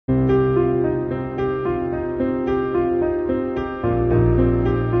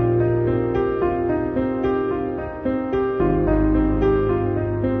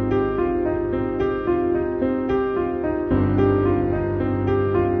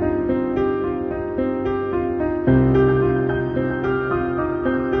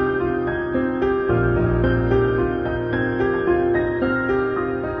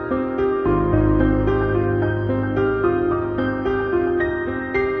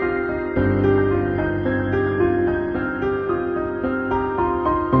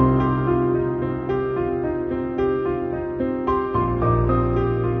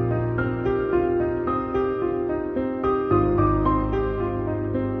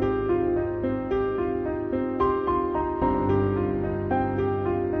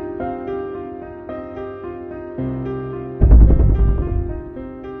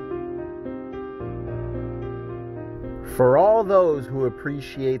those who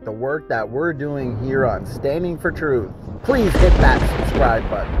appreciate the work that we're doing here on Standing for Truth, please hit that subscribe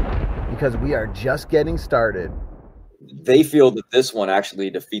button because we are just getting started. They feel that this one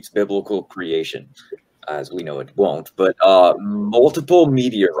actually defeats biblical creation, as we know it won't, but multiple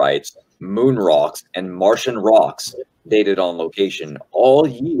meteorites, moon rocks, and Martian rocks dated on location all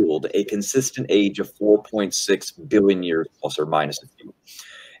yield a consistent age of 4.6 billion years, plus or minus a few.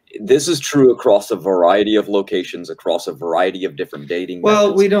 This is true across a variety of locations, across a variety of different dating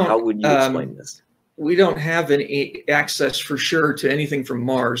methods. We don't. How would you explain this? We don't have any access for sure to anything from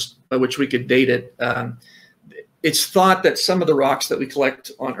Mars by which we could date it. It's thought that some of the rocks that we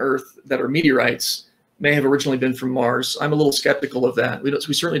collect on Earth that are meteorites may have originally been from Mars. I'm a little skeptical of that.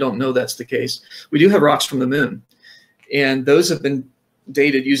 We certainly don't know that's the case. We do have rocks from the moon, and those have been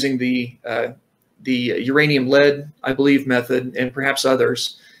dated using the uranium lead, I believe, method, and perhaps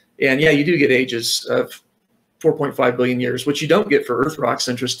others. And yeah, you do get ages of 4.5 billion years, which you don't get for Earth rocks.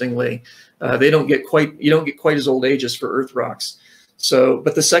 Interestingly, you don't get quite as old ages for Earth rocks. So,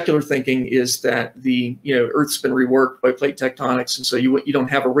 but the secular thinking is that Earth's been reworked by plate tectonics, and so you don't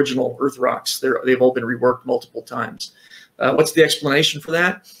have original Earth rocks. They've all been reworked multiple times. What's the explanation for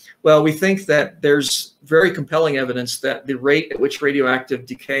that? Well, we think that there's very compelling evidence that the rate at which radioactive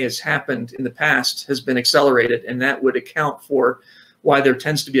decay has happened in the past has been accelerated, and that would account for why there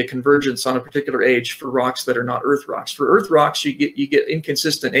tends to be a convergence on a particular age for rocks that are not Earth rocks. For Earth rocks, you get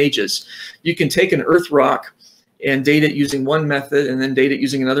inconsistent ages. You can take an Earth rock and date it using one method and then date it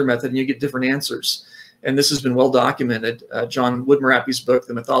using another method, and you get different answers. And this has been well documented. John Woodmarappy's book,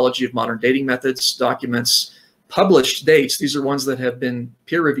 The Mythology of Modern Dating Methods, documents published dates. These are ones that have been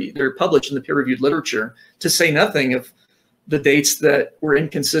peer-reviewed. They're published in the peer-reviewed literature, to say nothing of the dates that were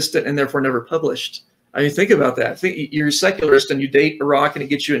inconsistent and therefore never published. I mean, think about that. Think you're a secularist and you date a rock and it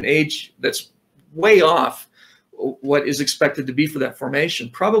gets you an age that's way off what is expected to be for that formation.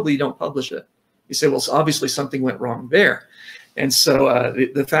 Probably you don't publish it. You say, well, obviously something went wrong there. And so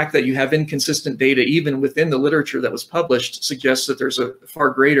the fact that you have inconsistent data, even within the literature that was published, suggests that there's a far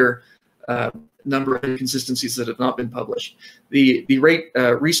greater number of inconsistencies that have not been published. The Rate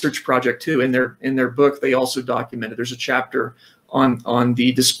Research Project, too, in their book, they also documented. There's a chapter on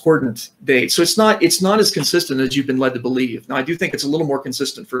the discordant date. So it's not as consistent as you've been led to believe. Now, I do think it's a little more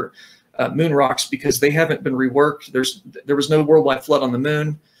consistent for moon rocks because they haven't been reworked. There was no worldwide flood on the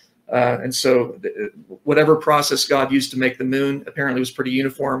moon. And so whatever process God used to make the moon apparently was pretty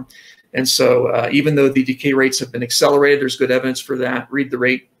uniform. And so even though the decay rates have been accelerated, there's good evidence for that. Read the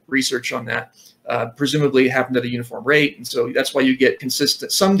rate research on that. Presumably it happened at a uniform rate. And so that's why you get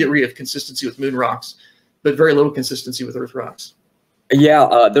some degree of consistency with moon rocks, but very little consistency with Earth rocks.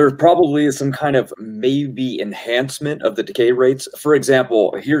 Yeah, there probably is some kind of maybe enhancement of the decay rates. For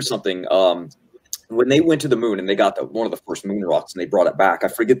example, here's something. When they went to the moon and they got one of the first moon rocks and they brought it back, I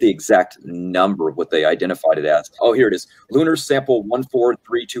forget the exact number of what they identified it as. Oh, here it is. Lunar sample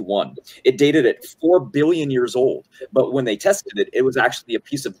 14321. It dated at 4 billion years old. But when they tested it, it was actually a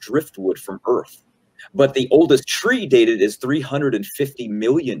piece of driftwood from Earth. But the oldest tree dated is 350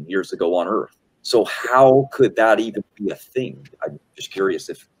 million years ago on Earth. So how could that even be a thing? I'm just curious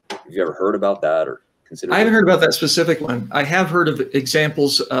if you ever heard about that or considered. I haven't heard about that specific one. I have heard of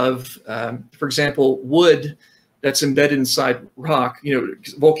examples of, for example, wood that's embedded inside rock.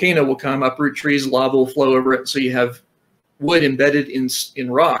 Volcano will come, uproot trees, lava will flow over it. So you have wood embedded in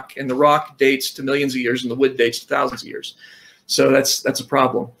rock, and the rock dates to millions of years, and the wood dates to thousands of years. So that's a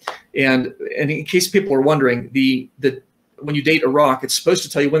problem. And in case people are wondering, when you date a rock, it's supposed to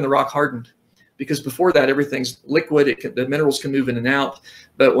tell you when the rock hardened. Because before that, everything's liquid. The minerals can move in and out.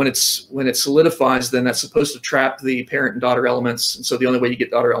 But when it solidifies, then that's supposed to trap the parent and daughter elements. And so the only way you get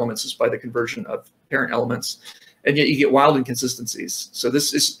daughter elements is by the conversion of parent elements. And yet you get wild inconsistencies. So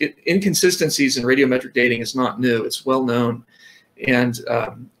inconsistencies in radiometric dating is not new. It's well known. And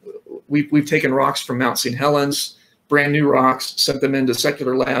we've taken rocks from Mount St. Helens, brand new rocks, sent them into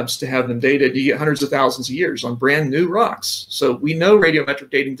secular labs to have them dated. You get hundreds of thousands of years on brand new rocks. So we know radiometric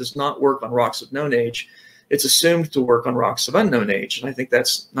dating does not work on rocks of known age. It's assumed to work on rocks of unknown age. And I think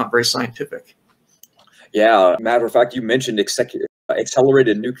that's not very scientific. Yeah, matter of fact, you mentioned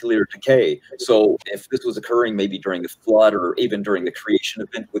accelerated nuclear decay. So if this was occurring maybe during the flood or even during the creation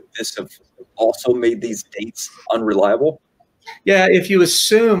event, would this have also made these dates unreliable? Yeah, if you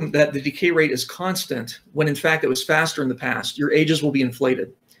assume that the decay rate is constant, when in fact it was faster in the past, your ages will be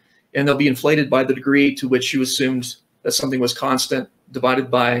inflated. And they'll be inflated by the degree to which you assumed that something was constant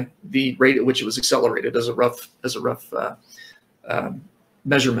divided by the rate at which it was accelerated as a rough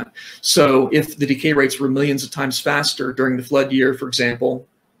measurement. So if the decay rates were millions of times faster during the flood year, for example,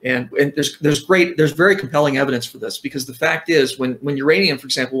 And there's very compelling evidence for this, because the fact is, when uranium, for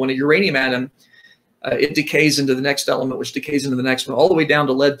example, when a uranium atom it decays into the next element, which decays into the next one, all the way down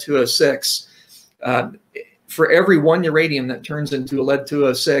to lead-206. For every one uranium that turns into a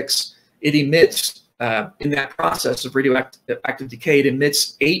lead-206, it emits, in that process of radioactive decay, it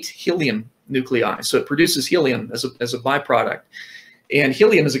emits 8 helium nuclei. So it produces helium as a byproduct. And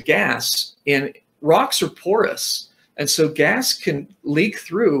helium is a gas, and rocks are porous. And so gas can leak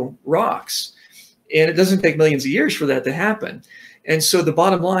through rocks. And it doesn't take millions of years for that to happen. And so the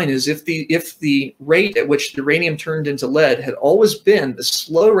bottom line is, if the rate at which the uranium turned into lead had always been the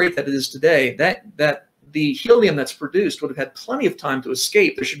slow rate that it is today, that the helium that's produced would have had plenty of time to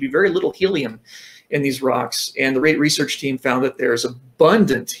escape. There should be very little helium in these rocks. And the research team found that there's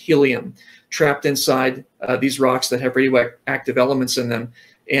abundant helium trapped inside these rocks that have radioactive elements in them.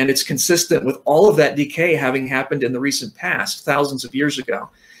 And it's consistent with all of that decay having happened in the recent past, thousands of years ago.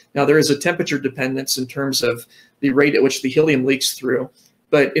 Now, there is a temperature dependence in terms of the rate at which the helium leaks through.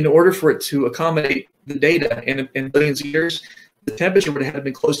 But in order for it to accommodate the data in billions of years, the temperature would have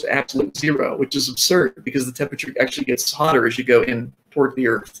been close to absolute zero, which is absurd, because the temperature actually gets hotter as you go in toward the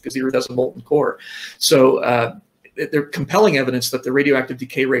Earth, because the Earth has a molten core. So there's compelling evidence that the radioactive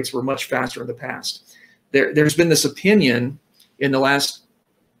decay rates were much faster in the past. There's been this opinion in the last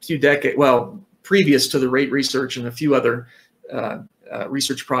few decades, well, previous to the rate research and a few other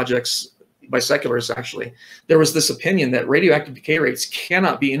research projects by secularists, actually, there was this opinion that radioactive decay rates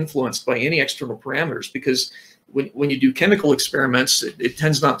cannot be influenced by any external parameters, because when you do chemical experiments, it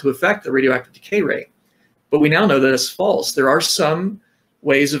tends not to affect the radioactive decay rate. But we now know that it's false. There are some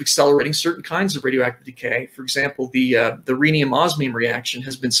ways of accelerating certain kinds of radioactive decay. For example, the rhenium-osmium reaction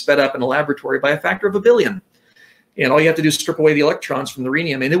has been sped up in a laboratory by a factor of 1 billion. And all you have to do is strip away the electrons from the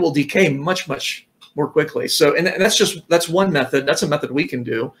rhenium, and it will decay much, much more quickly. So, and that's one method. That's a method we can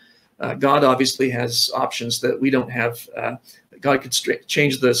do. God obviously has options that we don't have. God could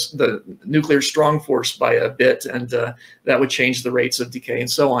change the nuclear strong force by a bit, and that would change the rates of decay and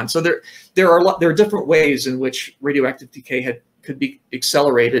so on. So there are different ways in which radioactive decay could be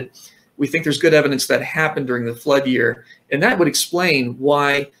accelerated. We think there's good evidence that happened during the flood year, and that would explain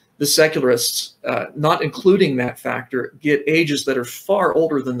why the secularists, not including that factor, get ages that are far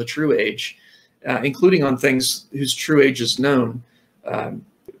older than the true age, including on things whose true age is known,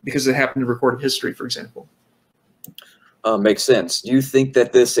 because it happened in recorded history, for example. Makes sense. Do you think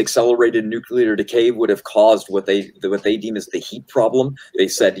that this accelerated nuclear decay would have caused what they deem as the heat problem? They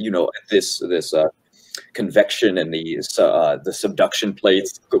said, you know, this convection and the subduction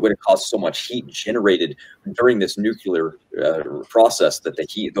plates would have caused so much heat generated during this nuclear process that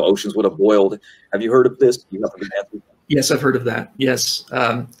the oceans would have boiled. Have you heard of this? Do you have a good answer? Yes, I've heard of that. Yes,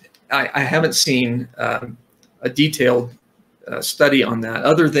 I haven't seen a detailed study on that,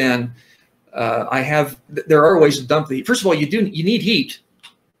 other than there are ways to dump the heat. First of all, you need heat.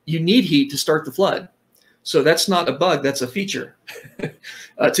 You need heat to start the flood. So that's not a bug, that's a feature.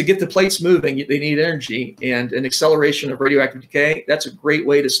 To get the plates moving, they need energy, and an acceleration of radioactive decay, that's a great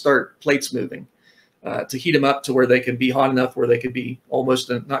way to start plates moving, to heat them up to where they can be hot enough where they can be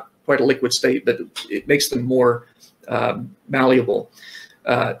almost not quite a liquid state, but it makes them more malleable.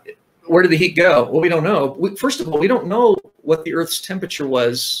 Where did the heat go? Well, we don't know. First of all, we don't know what the Earth's temperature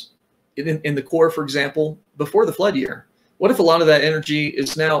was in the core, for example, before the flood year. What if a lot of that energy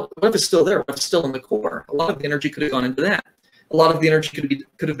is now, what if it's still there? What if it's still in the core? A lot of the energy could have gone into that. A lot of the energy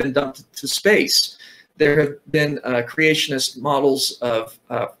could have been dumped to space. There have been creationist models of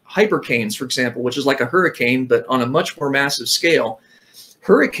hypercanes, for example, which is like a hurricane, but on a much more massive scale.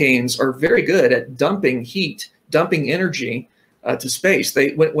 Hurricanes are very good at dumping heat, dumping energy to space.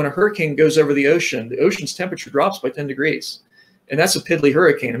 When a hurricane goes over the ocean's temperature drops by 10 degrees. And that's a piddly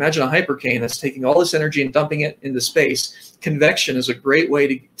hurricane. Imagine a hypercane that's taking all this energy and dumping it into space. Convection is a great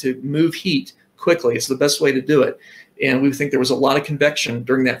way to move heat quickly. It's the best way to do it. And we think there was a lot of convection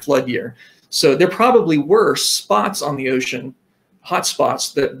during that flood year. So there probably were spots on the ocean, hot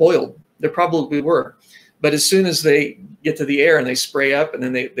spots that boiled. There probably were. But as soon as they get to the air and they spray up, and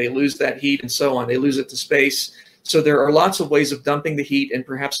then they lose that heat and so on, they lose it to space. So there are lots of ways of dumping the heat, and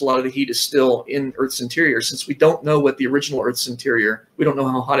perhaps a lot of the heat is still in Earth's interior. Since we don't know what the original Earth's interior, we don't know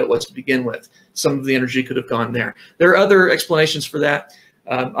how hot it was to begin with. Some of the energy could have gone there. There are other explanations for that.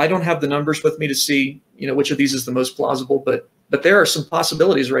 I don't have the numbers with me to see, which of these is the most plausible, but there are some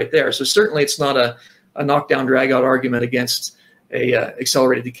possibilities right there. So certainly it's not a knockdown, drag-out argument against a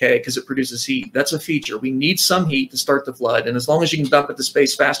accelerated decay because it produces heat. That's a feature. We need some heat to start the flood, and as long as you can dump it to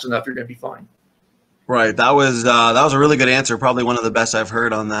space fast enough, you're going to be fine. Right. That was a really good answer. Probably one of the best I've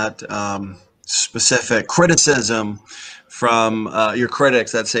heard on that. specific criticism from your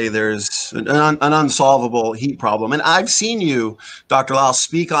critics that say there's an unsolvable heat problem. And I've seen you, Dr. Lisle,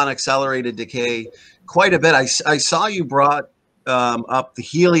 speak on accelerated decay quite a bit. I saw you brought up the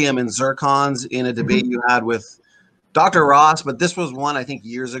helium and zircons in a debate you had with Dr. Ross, but this was one, I think,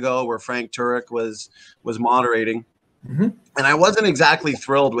 years ago where Frank Turek was moderating. And I wasn't exactly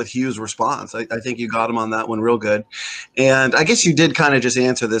thrilled with Hugh's response. I think you got him on that one real good. And I guess you did kind of just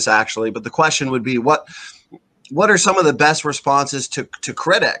answer this, actually. But the question would be, what are some of the best responses to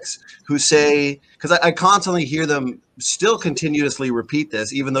critics who say, because I constantly hear them still continuously repeat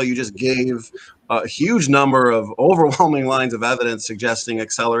this, even though you just gave a huge number of overwhelming lines of evidence suggesting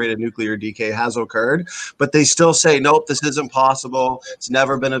accelerated nuclear decay has occurred, but they still say, nope, this isn't possible. It's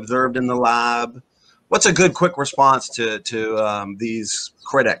never been observed in the lab. What's a good quick response to these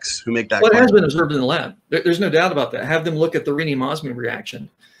critics who make that Well, claim? it has been observed in the lab. There's no doubt about that. Have them look at the rhenium-osmium reaction.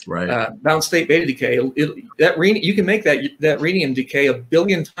 Right. Bound state beta decay. You can make that rhenium decay 1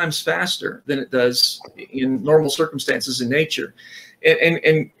 billion times faster than it does in normal circumstances in nature.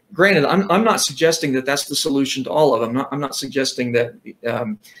 And granted, I'm not suggesting that that's the solution to all of them. I'm not suggesting that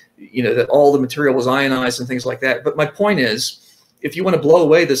that all the material was ionized and things like that. But my point is, if you want to blow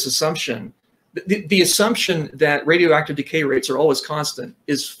away this assumption, the assumption that radioactive decay rates are always constant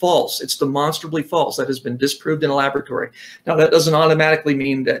is false. It's demonstrably false. That has been disproved in a laboratory. Now, that doesn't automatically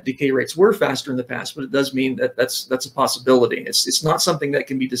mean that decay rates were faster in the past, but it does mean that that's a possibility. It's not something that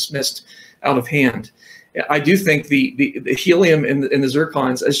can be dismissed out of hand. I do think the helium and the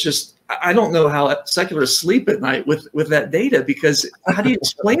zircons is just, I don't know how secularists sleep at night with that data, because how do you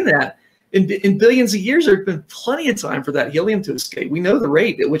explain that? In billions of years, there's been plenty of time for that helium to escape. We know the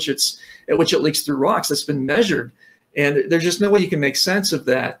rate at which it leaks through rocks. That's been measured, and there's just no way you can make sense of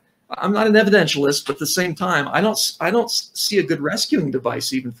that. I'm not an evidentialist, but at the same time, I don't see a good rescuing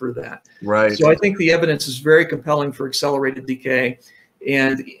device even for that. Right. So I think the evidence is very compelling for accelerated decay,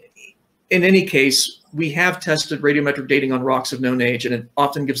 and in any case, we have tested radiometric dating on rocks of known age, and it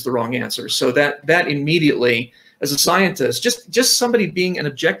often gives the wrong answer. So that immediately, as a scientist, just somebody being an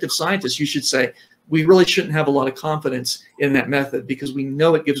objective scientist, you should say, we really shouldn't have a lot of confidence in that method because we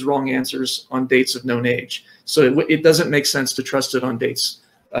know it gives wrong answers on dates of known age. So it doesn't make sense to trust it on dates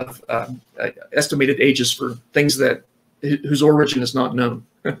of estimated ages for things whose origin is not known.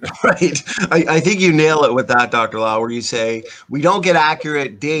 Right. I think you nail it with that, Dr. Lisle, where you say we don't get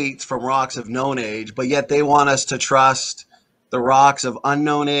accurate dates from rocks of known age, but yet they want us to trust the rocks of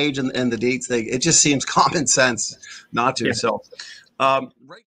unknown age and the dates. It just seems common sense not to. Yeah. So,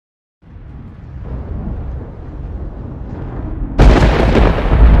 right.